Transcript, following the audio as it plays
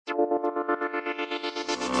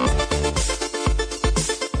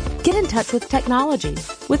Get in touch with technology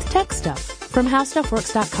with Tech Stuff from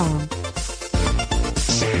HowStuffWorks.com.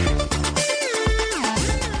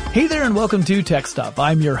 Hey there and welcome to Tech Stuff.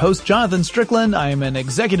 I'm your host, Jonathan Strickland. I am an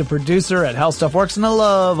executive producer at How Stuff Works, and I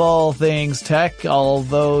love all things tech,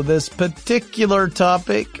 although this particular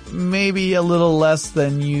topic may be a little less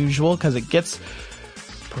than usual because it gets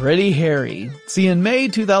pretty hairy. See, in May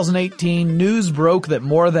 2018, news broke that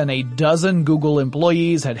more than a dozen Google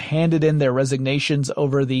employees had handed in their resignations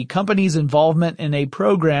over the company's involvement in a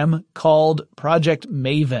program called Project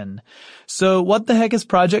Maven. So what the heck is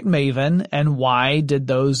Project Maven, and why did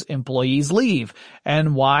those employees leave?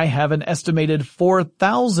 And why have an estimated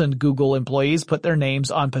 4,000 Google employees put their names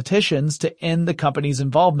on petitions to end the company's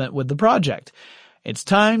involvement with the project? It's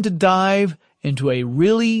time to dive into a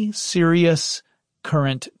really serious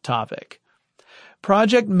current topic.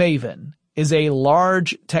 Project Maven is a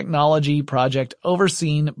large technology project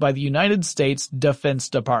overseen by the United States Defense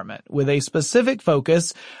Department with a specific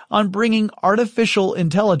focus on bringing artificial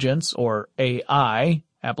intelligence, or AI,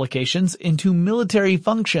 applications into military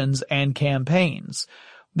functions and campaigns.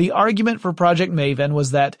 The argument for Project Maven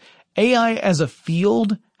was that AI as a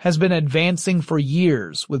field has been advancing for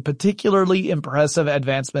years, with particularly impressive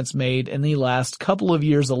advancements made in the last couple of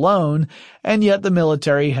years alone, and yet the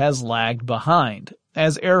military has lagged behind.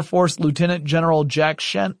 As Air Force Lieutenant General Jack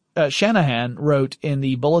Shanahan wrote in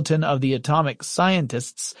the Bulletin of the Atomic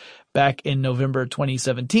Scientists back in November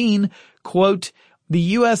 2017, quote, "The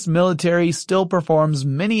U.S. military still performs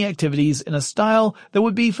many activities in a style that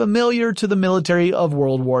would be familiar to the military of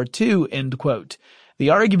World War II," end quote. The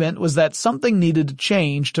argument was that something needed to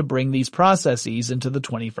change to bring these processes into the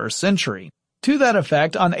 21st century. To that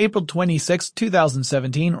effect, on April 26,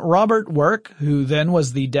 2017, Robert Work, who then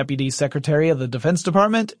was the Deputy Secretary of the Defense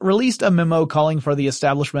Department, released a memo calling for the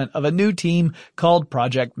establishment of a new team called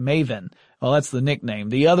Project Maven. Well, that's the nickname.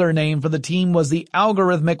 The other name for the team was the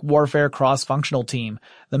Algorithmic Warfare Cross-Functional Team.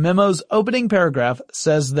 The memo's opening paragraph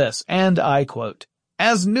says this, and I quote,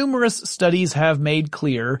 "As numerous studies have made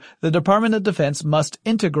clear, the Department of Defense must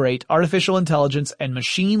integrate artificial intelligence and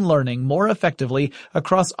machine learning more effectively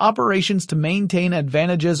across operations to maintain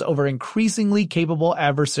advantages over increasingly capable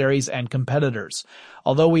adversaries and competitors.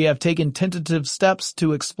 Although we have taken tentative steps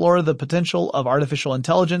to explore the potential of artificial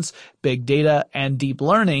intelligence, big data, and deep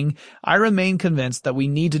learning, I remain convinced that we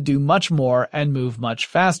need to do much more and move much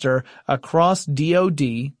faster across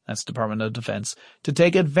DoD, that's Department of Defense, to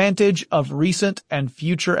take advantage of recent and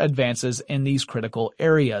future advances in these critical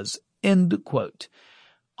areas." End quote.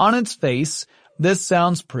 On its face, this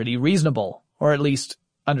sounds pretty reasonable, or at least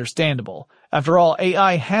understandable. After all,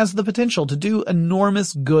 AI has the potential to do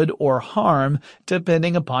enormous good or harm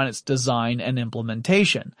depending upon its design and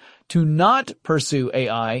implementation. To not pursue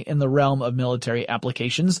AI in the realm of military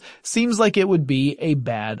applications seems like it would be a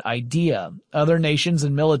bad idea. Other nations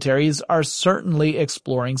and militaries are certainly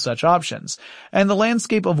exploring such options, and the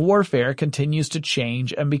landscape of warfare continues to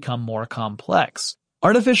change and become more complex.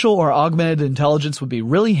 Artificial or augmented intelligence would be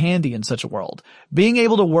really handy in such a world. Being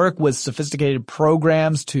able to work with sophisticated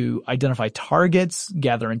programs to identify targets,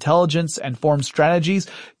 gather intelligence, and form strategies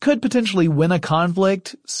could potentially win a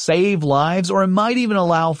conflict, save lives, or it might even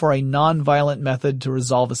allow for a non-violent method to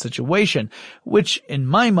resolve a situation, which, in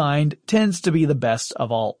my mind, tends to be the best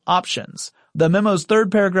of all options. The memo's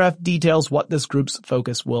third paragraph details what this group's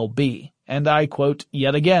focus will be, and I quote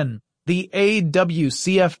yet again, "The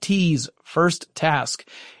AWCFT's first task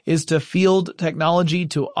is to field technology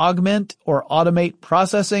to augment or automate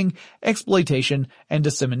processing, exploitation, and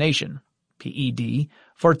dissemination, PED,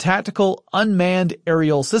 for tactical unmanned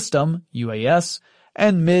aerial system, UAS,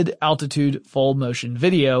 and mid-altitude full-motion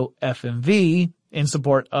video, FMV, in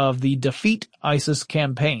support of the Defeat ISIS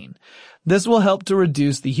campaign. This will help to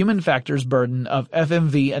reduce the human factors burden of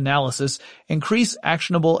FMV analysis, increase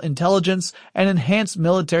actionable intelligence, and enhance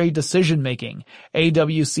military decision-making.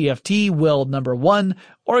 AWCFT will, number 1,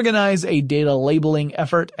 organize a data labeling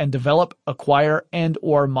effort and develop, acquire,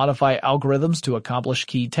 and/or modify algorithms to accomplish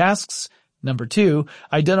key tasks. Number 2,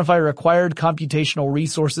 identify required computational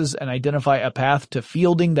resources and identify a path to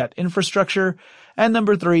fielding that infrastructure. And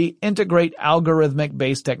number 3, integrate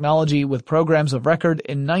algorithmic-based technology with programs of record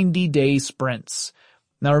in 90-day sprints.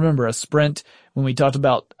 Now remember, a sprint, when we talked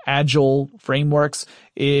about agile frameworks,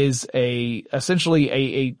 is essentially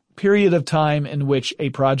a period of time in which a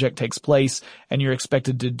project takes place, and you're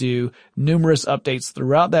expected to do numerous updates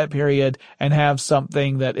throughout that period and have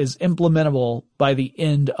something that is implementable by the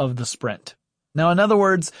end of the sprint. Now, in other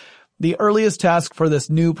words, The earliest task for this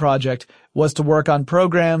new project was to work on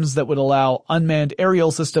programs that would allow unmanned aerial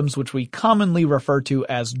systems, which we commonly refer to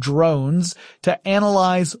as drones, to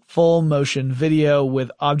analyze full motion video with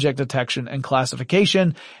object detection and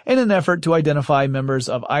classification in an effort to identify members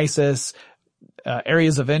of ISIS,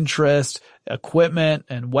 areas of interest, equipment,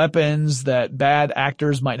 and weapons that bad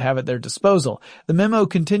actors might have at their disposal. The memo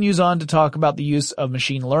continues on to talk about the use of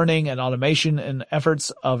machine learning and automation in efforts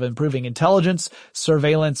of improving intelligence,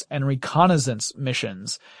 surveillance, and reconnaissance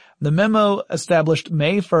missions. The memo established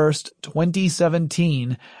May 1st,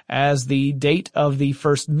 2017 as the date of the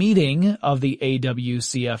first meeting of the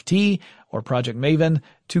AWCFT, or Project Maven,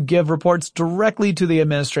 to give reports directly to the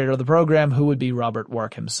administrator of the program, who would be Robert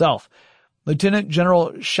Work himself. Lieutenant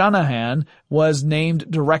General Shanahan was named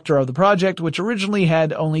director of the project, which originally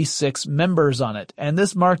had only 6 members on it, and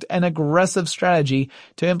this marked an aggressive strategy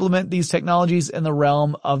to implement these technologies in the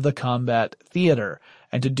realm of the combat theater,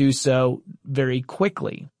 and to do so very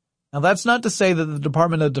quickly. Now, that's not to say that the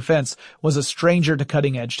Department of Defense was a stranger to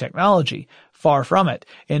cutting-edge technology. Far from it.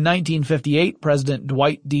 In 1958, President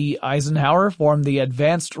Dwight D. Eisenhower formed the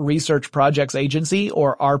Advanced Research Projects Agency,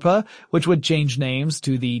 or ARPA, which would change names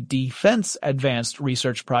to the Defense Advanced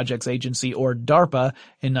Research Projects Agency, or DARPA,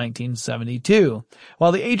 in 1972.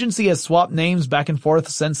 While the agency has swapped names back and forth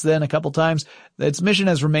since then a couple times, its mission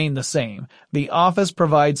has remained the same. The office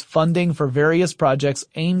provides funding for various projects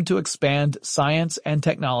aimed to expand science and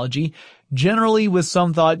technology, generally with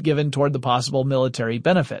some thought given toward the possible military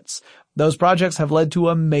benefits. Those projects have led to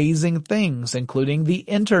amazing things, including the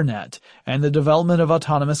internet and the development of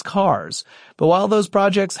autonomous cars. But while those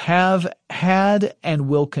projects have had and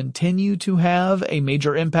will continue to have a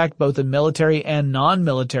major impact both in military and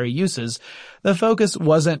non-military uses, the focus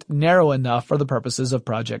wasn't narrow enough for the purposes of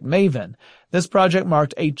Project Maven. This project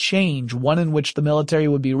marked a change, one in which the military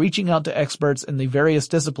would be reaching out to experts in the various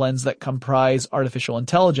disciplines that comprise artificial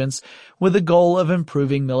intelligence with the goal of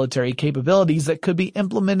improving military capabilities that could be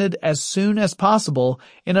implemented as soon as possible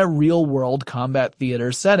in a real-world combat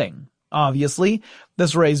theater setting. Obviously,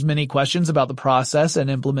 this raised many questions about the process and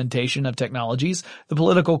implementation of technologies. The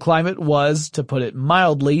political climate was, to put it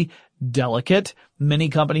mildly, delicate. Many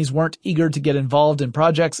companies weren't eager to get involved in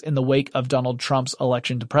projects in the wake of Donald Trump's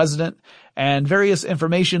election to president, and various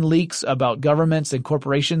information leaks about governments and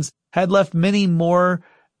corporations had left many more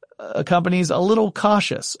companies a little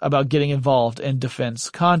cautious about getting involved in defense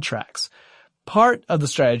contracts. Part of the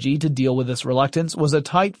strategy to deal with this reluctance was a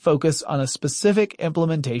tight focus on a specific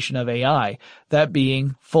implementation of AI, that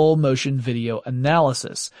being full motion video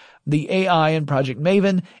analysis. The AI in Project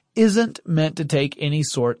Maven isn't meant to take any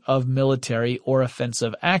sort of military or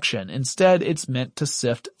offensive action. Instead, it's meant to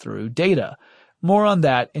sift through data. More on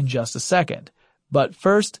that in just a second. But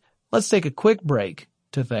first, let's take a quick break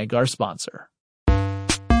to thank our sponsor.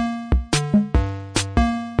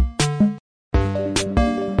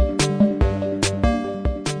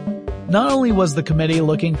 Not only was the committee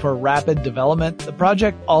looking for rapid development, the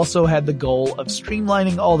project also had the goal of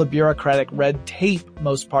streamlining all the bureaucratic red tape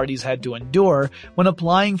most parties had to endure when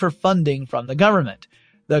applying for funding from the government.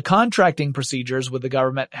 The contracting procedures with the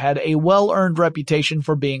government had a well-earned reputation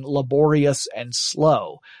for being laborious and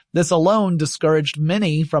slow. This alone discouraged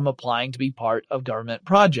many from applying to be part of government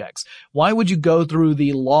projects. Why would you go through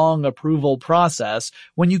the long approval process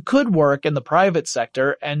when you could work in the private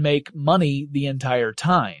sector and make money the entire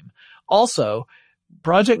time? Also,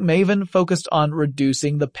 Project Maven focused on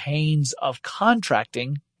reducing the pains of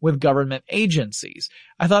contracting with government agencies.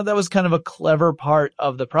 I thought that was kind of a clever part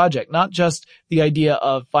of the project, not just the idea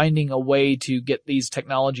of finding a way to get these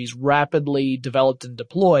technologies rapidly developed and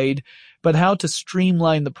deployed, but how to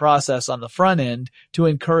streamline the process on the front end to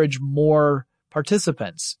encourage more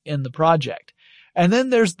participants in the project. And then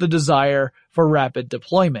there's the desire for rapid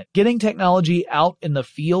deployment. Getting technology out in the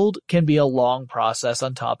field can be a long process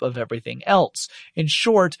on top of everything else. In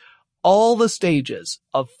short, all the stages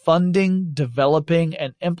of funding, developing,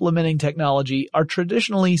 and implementing technology are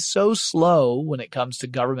traditionally so slow when it comes to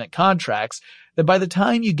government contracts that by the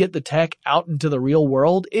time you get the tech out into the real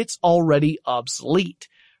world, it's already obsolete.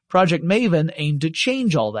 Project Maven aimed to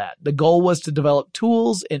change all that. The goal was to develop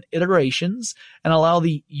tools in iterations and allow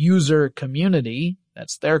the user community,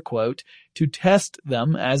 that's their quote, to test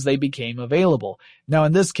them as they became available. Now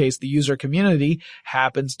in this case, the user community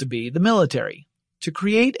happens to be the military. To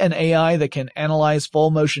create an AI that can analyze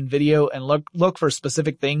full motion video and look for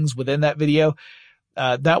specific things within that video,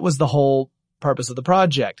 that was the whole purpose of the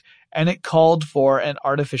project, and it called for an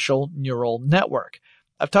artificial neural network.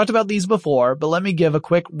 I've talked about these before, but let me give a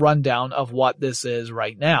quick rundown of what this is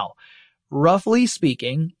right now. Roughly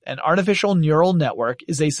speaking, an artificial neural network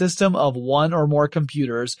is a system of one or more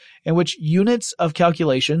computers in which units of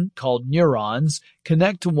calculation, called neurons,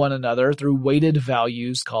 connect to one another through weighted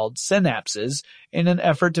values called synapses in an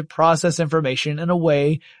effort to process information in a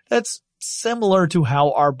way that's similar to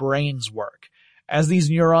how our brains work. As these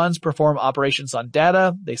neurons perform operations on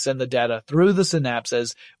data, they send the data through the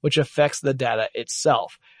synapses, which affects the data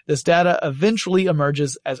itself. This data eventually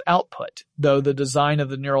emerges as output, though the design of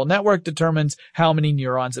the neural network determines how many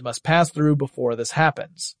neurons it must pass through before this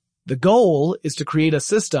happens. The goal is to create a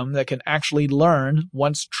system that can actually learn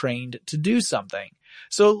once trained to do something.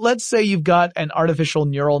 So let's say you've got an artificial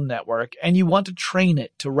neural network and you want to train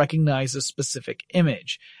it to recognize a specific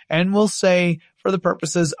image. And we'll say, for the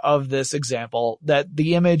purposes of this example, that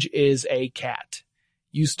the image is a cat.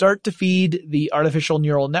 You start to feed the artificial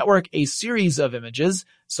neural network a series of images,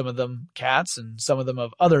 some of them cats and some of them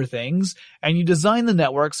of other things, and you design the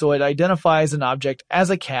network so it identifies an object as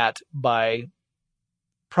a cat by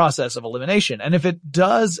process of elimination. And if it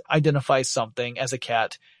does identify something as a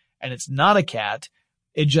cat and it's not a cat,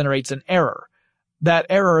 it generates an error. That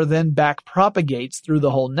error then backpropagates through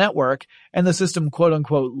the whole network, and the system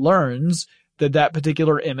quote-unquote learns that that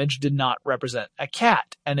particular image did not represent a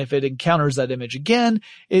cat. And if it encounters that image again,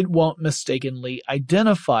 it won't mistakenly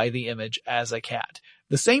identify the image as a cat.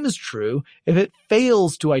 The same is true if it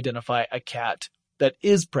fails to identify a cat that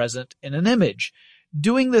is present in an image.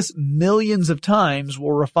 Doing this millions of times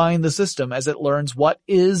will refine the system as it learns what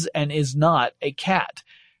is and is not a cat.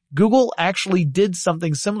 Google actually did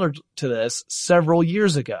something similar to this several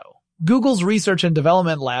years ago. Google's research and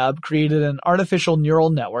development lab created an artificial neural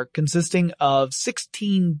network consisting of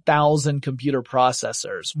 16,000 computer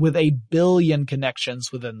processors with 1 billion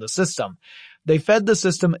connections within the system. They fed the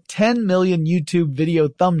system 10 million YouTube video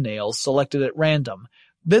thumbnails selected at random.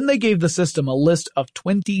 Then they gave the system a list of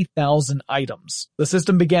 20,000 items. The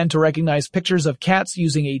system began to recognize pictures of cats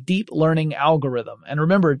using a deep learning algorithm. And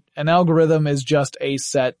remember, an algorithm is just a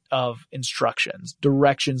set of instructions,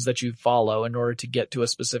 directions that you follow in order to get to a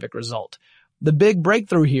specific result. The big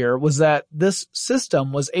breakthrough here was that this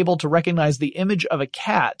system was able to recognize the image of a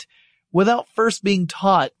cat without first being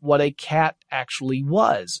taught what a cat actually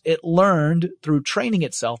was. It learned through training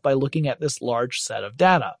itself by looking at this large set of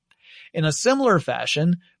data. In a similar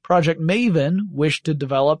fashion, Project Maven wished to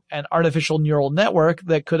develop an artificial neural network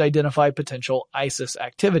that could identify potential ISIS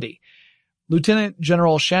activity. Lieutenant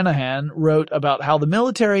General Shanahan wrote about how the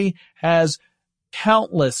military has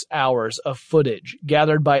countless hours of footage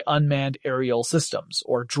gathered by unmanned aerial systems,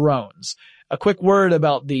 or drones. A quick word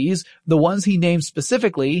about these. The ones he named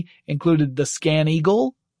specifically included the Scan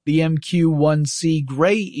Eagle, the MQ-1C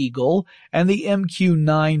Gray Eagle, and the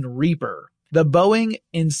MQ-9 Reaper. The Boeing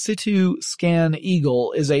In Situ Scan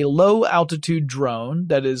Eagle is a low-altitude drone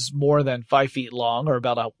that is more than 5 feet long, or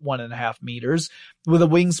about 1.5 meters, with a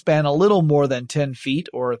wingspan a little more than 10 feet,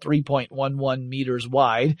 or 3.11 meters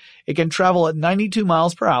wide. It can travel at 92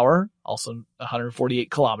 miles per hour, also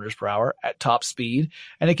 148 kilometers per hour, at top speed,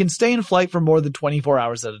 and it can stay in flight for more than 24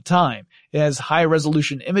 hours at a time. It has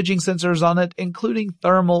high-resolution imaging sensors on it, including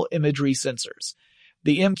thermal imagery sensors.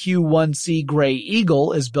 The MQ-1C Gray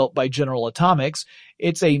Eagle is built by General Atomics.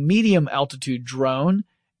 It's a medium-altitude drone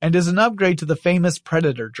and is an upgrade to the famous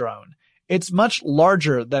Predator drone. It's much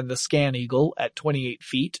larger than the Scan Eagle at 28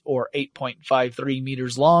 feet or 8.53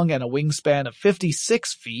 meters long and a wingspan of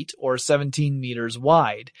 56 feet or 17 meters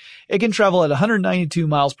wide. It can travel at 192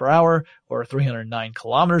 miles per hour or 309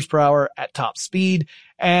 kilometers per hour at top speed,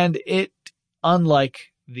 and it,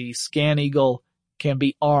 unlike the Scan Eagle, can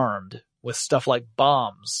be armed with stuff like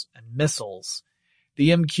bombs and missiles. The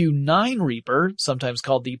MQ-9 Reaper, sometimes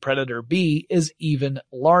called the Predator B, is even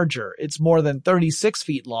larger. It's more than 36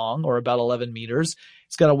 feet long, or about 11 meters.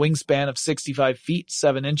 It's got a wingspan of 65 feet,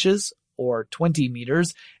 7 inches, or 20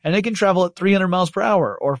 meters, and it can travel at 300 miles per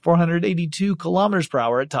hour, or 482 kilometers per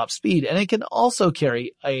hour at top speed. And it can also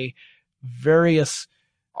carry a various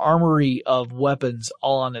armory of weapons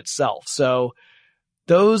all on itself. So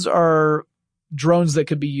those are drones that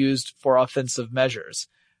could be used for offensive measures.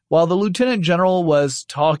 While the Lieutenant General was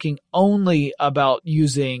talking only about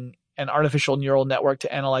using an artificial neural network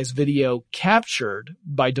to analyze video captured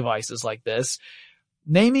by devices like this,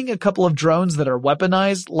 naming a couple of drones that are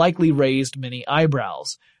weaponized likely raised many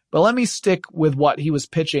eyebrows. But let me stick with what he was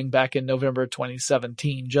pitching back in November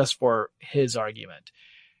 2017 just for his argument.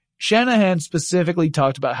 Shanahan specifically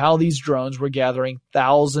talked about how these drones were gathering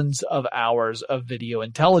thousands of hours of video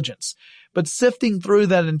intelligence. But sifting through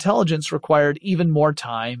that intelligence required even more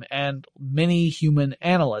time and many human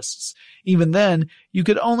analysts. Even then, you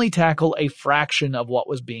could only tackle a fraction of what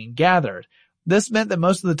was being gathered. This meant that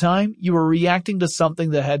most of the time you were reacting to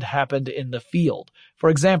something that had happened in the field. For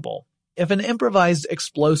example, if an improvised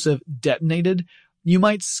explosive detonated, you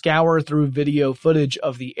might scour through video footage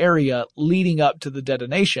of the area leading up to the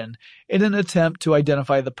detonation in an attempt to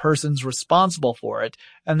identify the persons responsible for it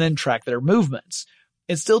and then track their movements.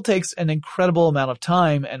 It still takes an incredible amount of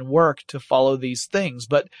time and work to follow these things,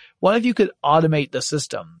 but what if you could automate the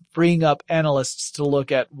system, freeing up analysts to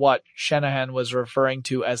look at what Shanahan was referring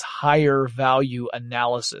to as higher value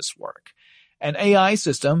analysis work? An AI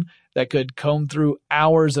system that could comb through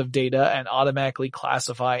hours of data and automatically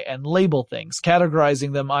classify and label things,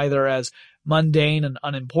 categorizing them either as mundane and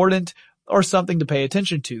unimportant or something to pay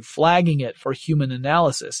attention to, flagging it for human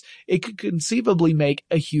analysis. It could conceivably make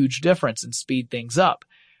a huge difference and speed things up.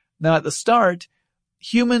 Now at the start,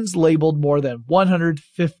 humans labeled more than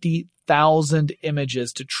 150,000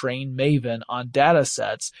 images to train Maven on data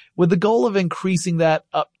sets, with the goal of increasing that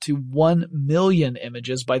up to 1 million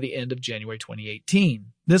images by the end of January 2018.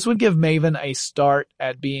 This would give Maven a start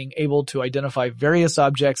at being able to identify various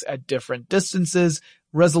objects at different distances,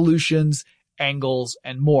 resolutions, angles,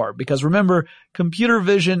 and more. Because remember, computer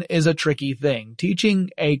vision is a tricky thing.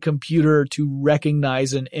 Teaching a computer to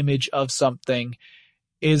recognize an image of something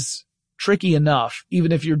is tricky enough,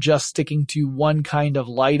 even if you're just sticking to one kind of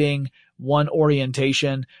lighting, one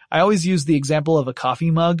orientation. I always use the example of a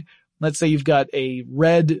coffee mug. Let's say you've got a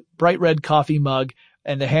bright red coffee mug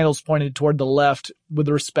and the handle's pointed toward the left with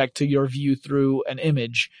respect to your view through an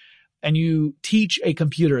image, and you teach a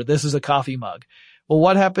computer this is a coffee mug. Well,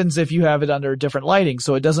 what happens if you have it under different lighting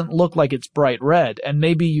so it doesn't look like it's bright red, and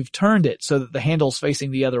maybe you've turned it so that the handle's facing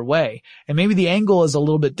the other way, and maybe the angle is a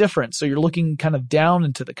little bit different so you're looking kind of down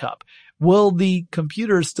into the cup? Will the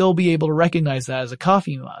computer still be able to recognize that as a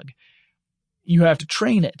coffee mug? You have to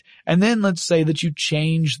train it. And then let's say that you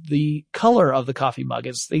change the color of the coffee mug.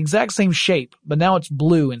 It's the exact same shape, but now it's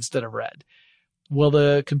blue instead of red. Will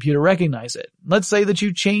the computer recognize it? Let's say that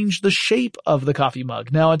you change the shape of the coffee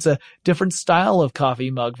mug. Now it's a different style of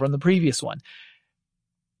coffee mug from the previous one.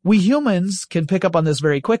 We humans can pick up on this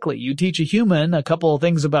very quickly. You teach a human a couple of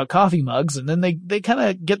things about coffee mugs, and then they kind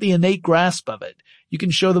of get the innate grasp of it. You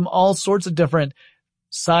can show them all sorts of different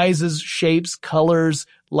sizes, shapes, colors,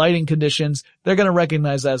 lighting conditions. They're going to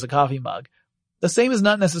recognize that as a coffee mug. The same is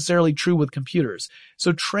not necessarily true with computers.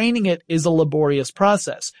 So training it is a laborious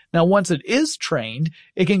process. Now, once it is trained,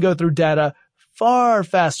 it can go through data far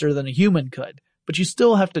faster than a human could, but you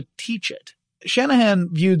still have to teach it. Shanahan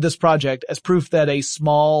viewed this project as proof that a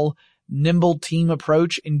small, nimble team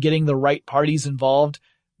approach in getting the right parties involved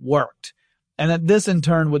worked, and that this in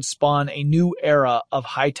turn would spawn a new era of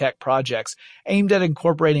high-tech projects aimed at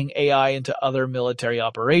incorporating AI into other military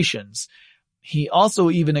operations. He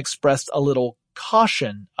also even expressed a little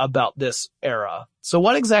caution about this era. So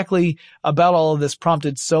what exactly about all of this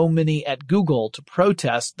prompted so many at Google to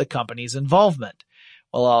protest the company's involvement?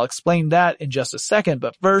 Well, I'll explain that in just a second,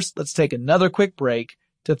 but first, let's take another quick break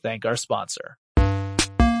to thank our sponsor.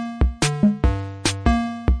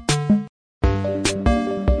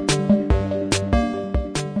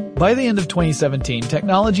 By the end of 2017,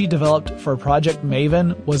 technology developed for Project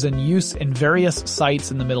Maven was in use in various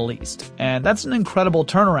sites in the Middle East. And that's an incredible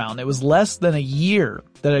turnaround. It was less than a year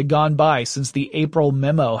that had gone by since the April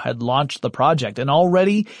memo had launched the project, and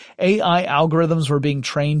already AI algorithms were being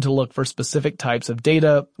trained to look for specific types of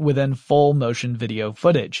data within full motion video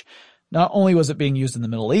footage. Not only was it being used in the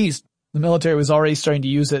Middle East, the military was already starting to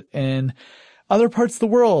use it in other parts of the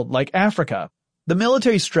world, like Africa. The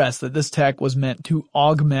military stressed that this tech was meant to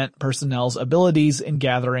augment personnel's abilities in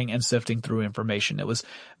gathering and sifting through information. It was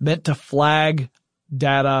meant to flag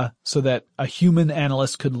data so that a human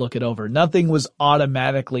analyst could look it over. Nothing was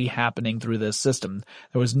automatically happening through this system.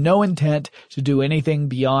 There was no intent to do anything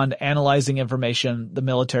beyond analyzing information the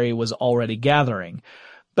military was already gathering.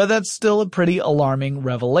 But that's still a pretty alarming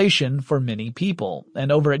revelation for many people.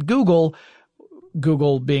 And over at Google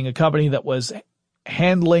being a company that was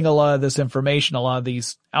handling a lot of this information, a lot of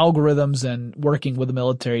these algorithms, and working with the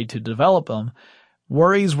military to develop them,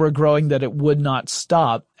 worries were growing that it would not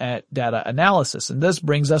stop at data analysis. And this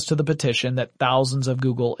brings us to the petition that thousands of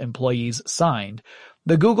Google employees signed.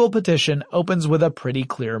 The Google petition opens with a pretty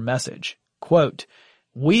clear message. Quote,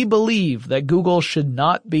 "We believe that Google should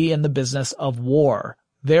not be in the business of war.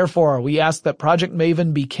 Therefore, we ask that Project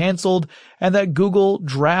Maven be canceled and that Google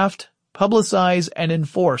draft, publicize, and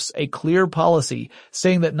enforce a clear policy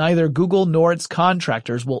saying that neither Google nor its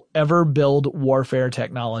contractors will ever build warfare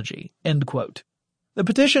technology." End quote. The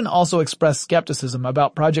petition also expressed skepticism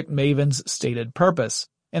about Project Maven's stated purpose.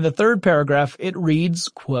 In the third paragraph, it reads,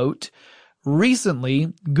 quote, Recently,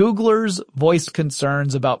 Googlers voiced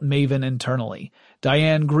concerns about Maven internally.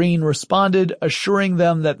 Diane Green responded, assuring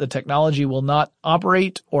them that the technology will not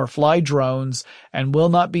operate or fly drones and will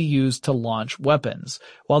not be used to launch weapons.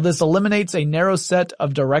 While this eliminates a narrow set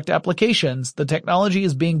of direct applications, the technology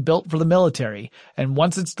is being built for the military, and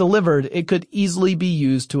once it's delivered, it could easily be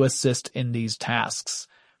used to assist in these tasks.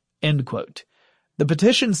 End quote. The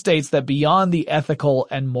petition states that beyond the ethical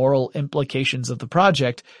and moral implications of the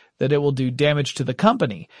project, that it will do damage to the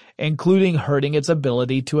company, including hurting its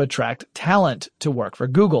ability to attract talent to work for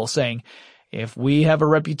Google, saying, if we have a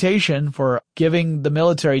reputation for giving the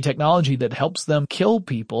military technology that helps them kill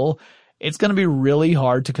people, it's going to be really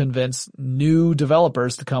hard to convince new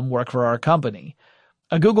developers to come work for our company.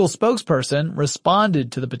 A Google spokesperson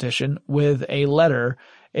responded to the petition with a letter.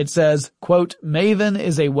 It says, quote, Maven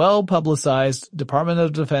is a well-publicized Department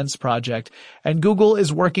of Defense project, and Google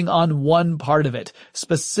is working on one part of it,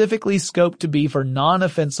 specifically scoped to be for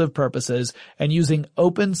non-offensive purposes and using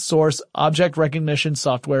open-source object recognition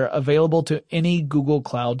software available to any Google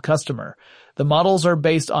Cloud customer. The models are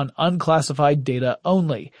based on unclassified data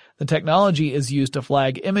only. The technology is used to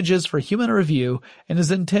flag images for human review and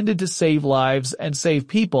is intended to save lives and save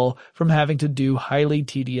people from having to do highly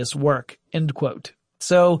tedious work. End quote.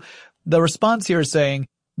 So the response here is saying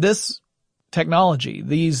this technology,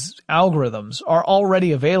 these algorithms are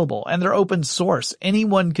already available and they're open source.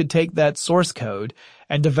 Anyone could take that source code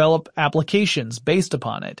and develop applications based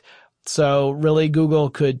upon it. So really Google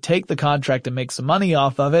could take the contract and make some money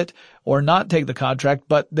off of it or not take the contract,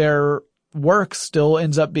 but their work still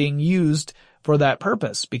ends up being used for that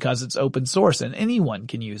purpose because it's open source and anyone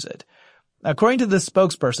can use it. According to this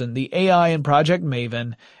spokesperson, the AI in Project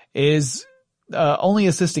Maven is only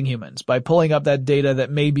assisting humans by pulling up that data that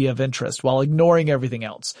may be of interest while ignoring everything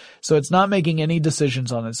else. So it's not making any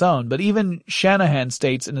decisions on its own. But even Shanahan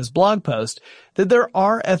states in his blog post that there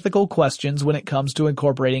are ethical questions when it comes to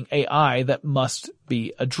incorporating AI that must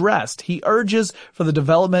be addressed. He urges for the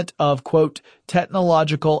development of, quote,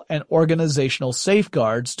 technological and organizational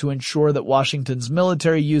safeguards to ensure that Washington's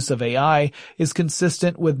military use of AI is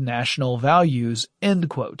consistent with national values, end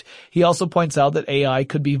quote. He also points out that AI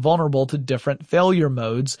could be vulnerable to different failure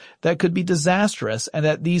modes that could be disastrous and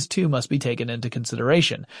that these too must be taken into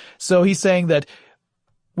consideration. So he's saying that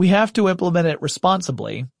we have to implement it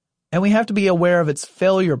responsibly, and we have to be aware of its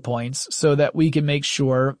failure points so that we can make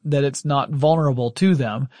sure that it's not vulnerable to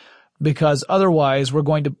them, because otherwise we're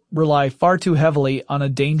going to rely far too heavily on a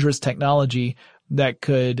dangerous technology that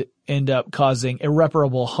could end up causing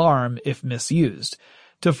irreparable harm if misused.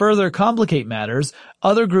 To further complicate matters,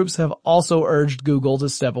 other groups have also urged Google to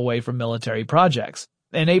step away from military projects.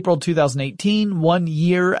 In April 2018, 1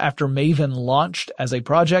 year after Maven launched as a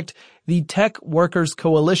project, the Tech Workers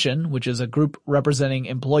Coalition, which is a group representing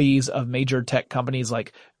employees of major tech companies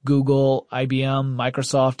like Google, IBM,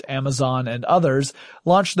 Microsoft, Amazon, and others,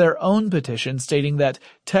 launched their own petition stating that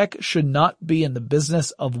tech should not be in the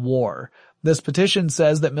business of war. This petition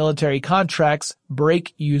says that military contracts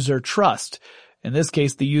break user trust. In this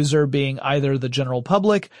case, the user being either the general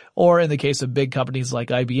public or, in the case of big companies like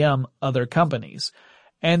IBM, other companies.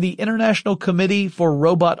 And the International Committee for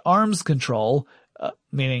Robot Arms Control,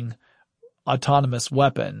 meaning autonomous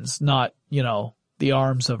weapons, not, the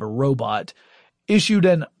arms of a robot, issued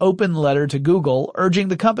an open letter to Google urging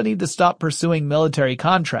the company to stop pursuing military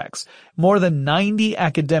contracts. More than 90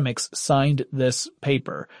 academics signed this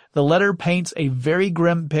paper. The letter paints a very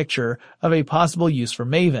grim picture of a possible use for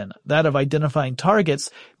Maven, that of identifying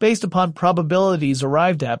targets based upon probabilities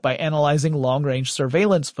arrived at by analyzing long-range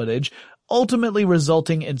surveillance footage, ultimately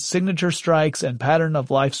resulting in signature strikes and pattern of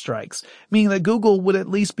life strikes, meaning that Google would at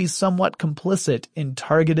least be somewhat complicit in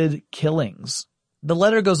targeted killings. The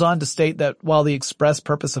letter goes on to state that while the express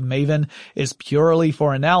purpose of Maven is purely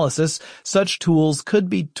for analysis, such tools could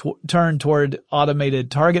be turned toward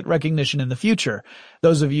automated target recognition in the future.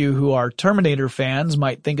 Those of you who are Terminator fans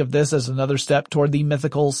might think of this as another step toward the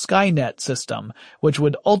mythical Skynet system, which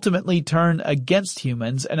would ultimately turn against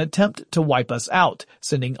humans and attempt to wipe us out,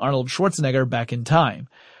 sending Arnold Schwarzenegger back in time.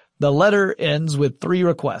 The letter ends with 3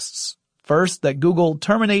 requests. First, that Google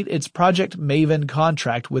terminate its Project Maven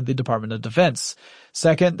contract with the Department of Defense.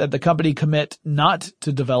 Second, that the company commit not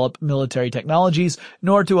to develop military technologies,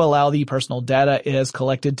 nor to allow the personal data it has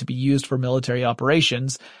collected to be used for military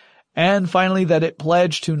operations. And finally, that it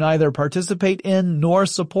pledged to neither participate in nor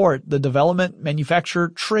support the development, manufacture,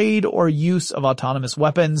 trade, or use of autonomous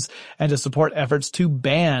weapons, and to support efforts to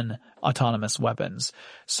ban autonomous weapons.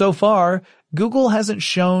 So far, Google hasn't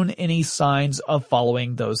shown any signs of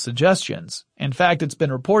following those suggestions. In fact, it's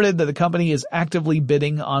been reported that the company is actively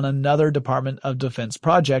bidding on another Department of Defense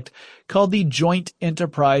project called the Joint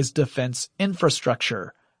Enterprise Defense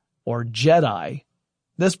Infrastructure, or JEDI.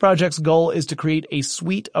 This project's goal is to create a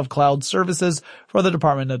suite of cloud services for the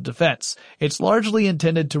Department of Defense. It's largely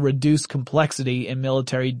intended to reduce complexity in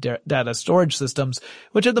military data storage systems,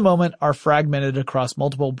 which at the moment are fragmented across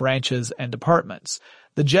multiple branches and departments.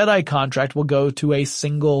 The JEDI contract will go to a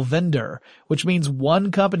single vendor, which means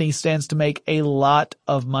one company stands to make a lot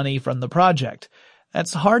of money from the project.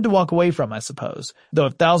 That's hard to walk away from, I suppose. Though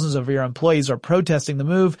if thousands of your employees are protesting the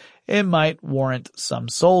move, it might warrant some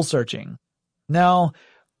soul searching. Now,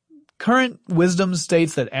 current wisdom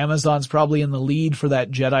states that Amazon's probably in the lead for that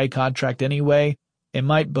JEDI contract anyway. It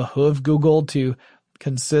might behoove Google to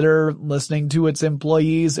consider listening to its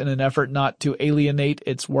employees in an effort not to alienate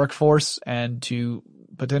its workforce and to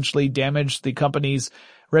potentially damage the company's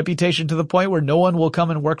reputation to the point where no one will come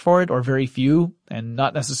and work for it, or very few, and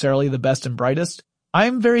not necessarily the best and brightest.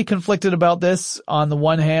 I'm very conflicted about this. On the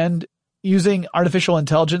one hand, using artificial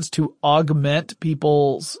intelligence to augment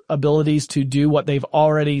people's abilities to do what they've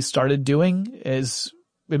already started doing it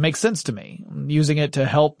makes sense to me. Using it to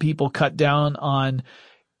help people cut down on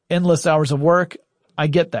endless hours of work, I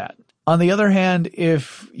get that. On the other hand,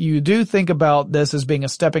 if you do think about this as being a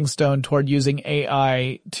stepping stone toward using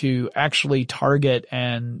AI to actually target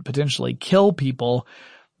and potentially kill people,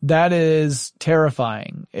 that is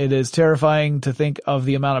terrifying. It is terrifying to think of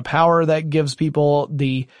the amount of power that gives people,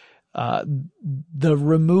 the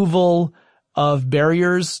removal of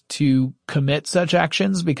barriers to commit such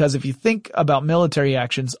actions, because if you think about military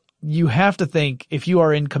actions, you have to think, if you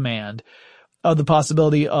are in command, of the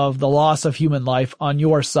possibility of the loss of human life on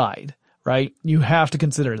your side, right? You have to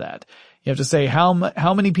consider that. You have to say, how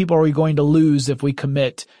many people are we going to lose if we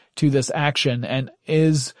commit to this action? And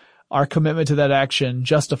is our commitment to that action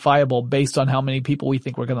justifiable based on how many people we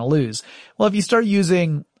think we're going to lose? Well, if you start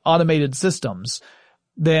using automated systems,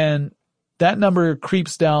 then that number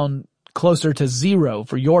creeps down closer to zero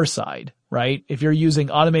for your side, right? If you're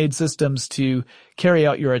using automated systems to carry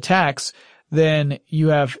out your attacks, then you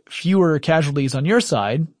have fewer casualties on your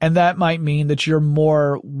side, and that might mean that you're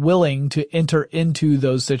more willing to enter into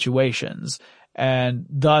those situations, and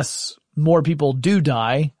thus more people do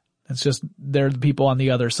die. It's just they're the people on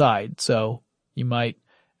the other side. So you might,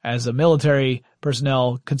 as a military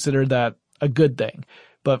personnel, consider that a good thing.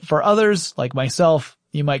 But for others, like myself,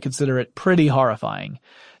 you might consider it pretty horrifying.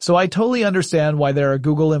 So I totally understand why there are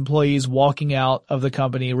Google employees walking out of the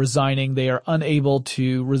company, resigning. They are unable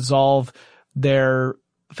to resolve their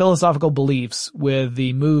philosophical beliefs with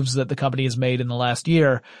the moves that the company has made in the last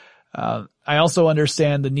year. I also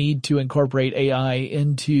understand the need to incorporate AI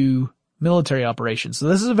into military operations. So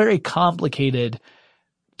this is a very complicated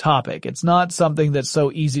topic. It's not something that's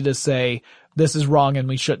so easy to say, this is wrong and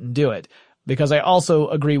we shouldn't do it. Because I also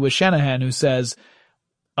agree with Shanahan, who says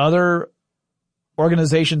other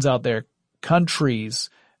organizations out there, countries,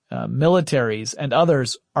 militaries, and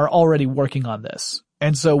others are already working on this.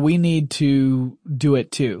 And so we need to do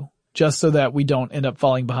it too, just so that we don't end up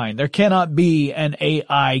falling behind. There cannot be an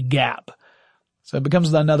AI gap. So it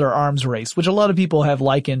becomes another arms race, which a lot of people have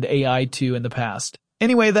likened AI to in the past.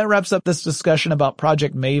 Anyway, that wraps up this discussion about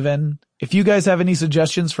Project Maven. If you guys have any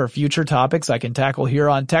suggestions for future topics I can tackle here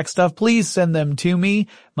on Tech Stuff, please send them to me.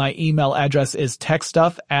 My email address is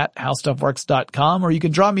techstuff@howstuffworks.com, or you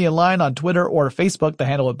can drop me a line on Twitter or Facebook. The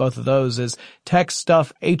handle of both of those is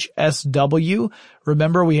TechStuffHSW.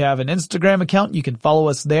 Remember, we have an Instagram account. You can follow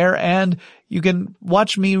us there, and you can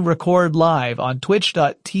watch me record live on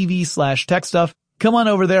twitch.tv/techstuff. Come on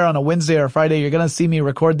over there on a Wednesday or Friday. You're going to see me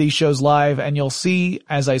record these shows live, and you'll see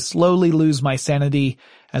as I slowly lose my sanity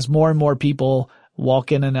as more and more people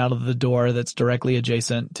walk in and out of the door that's directly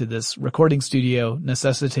adjacent to this recording studio,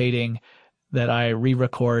 necessitating that I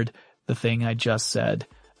re-record the thing I just said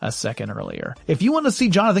a second earlier. If you want to see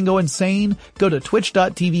Jonathan go insane, go to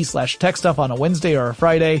twitch.tv/techstuff on a Wednesday or a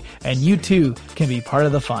Friday, and you too can be part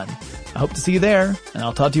of the fun. I hope to see you there, and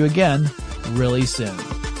I'll talk to you again really soon.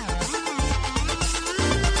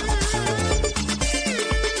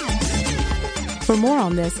 For more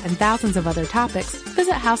on this and thousands of other topics,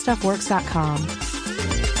 visit howstuffworks.com.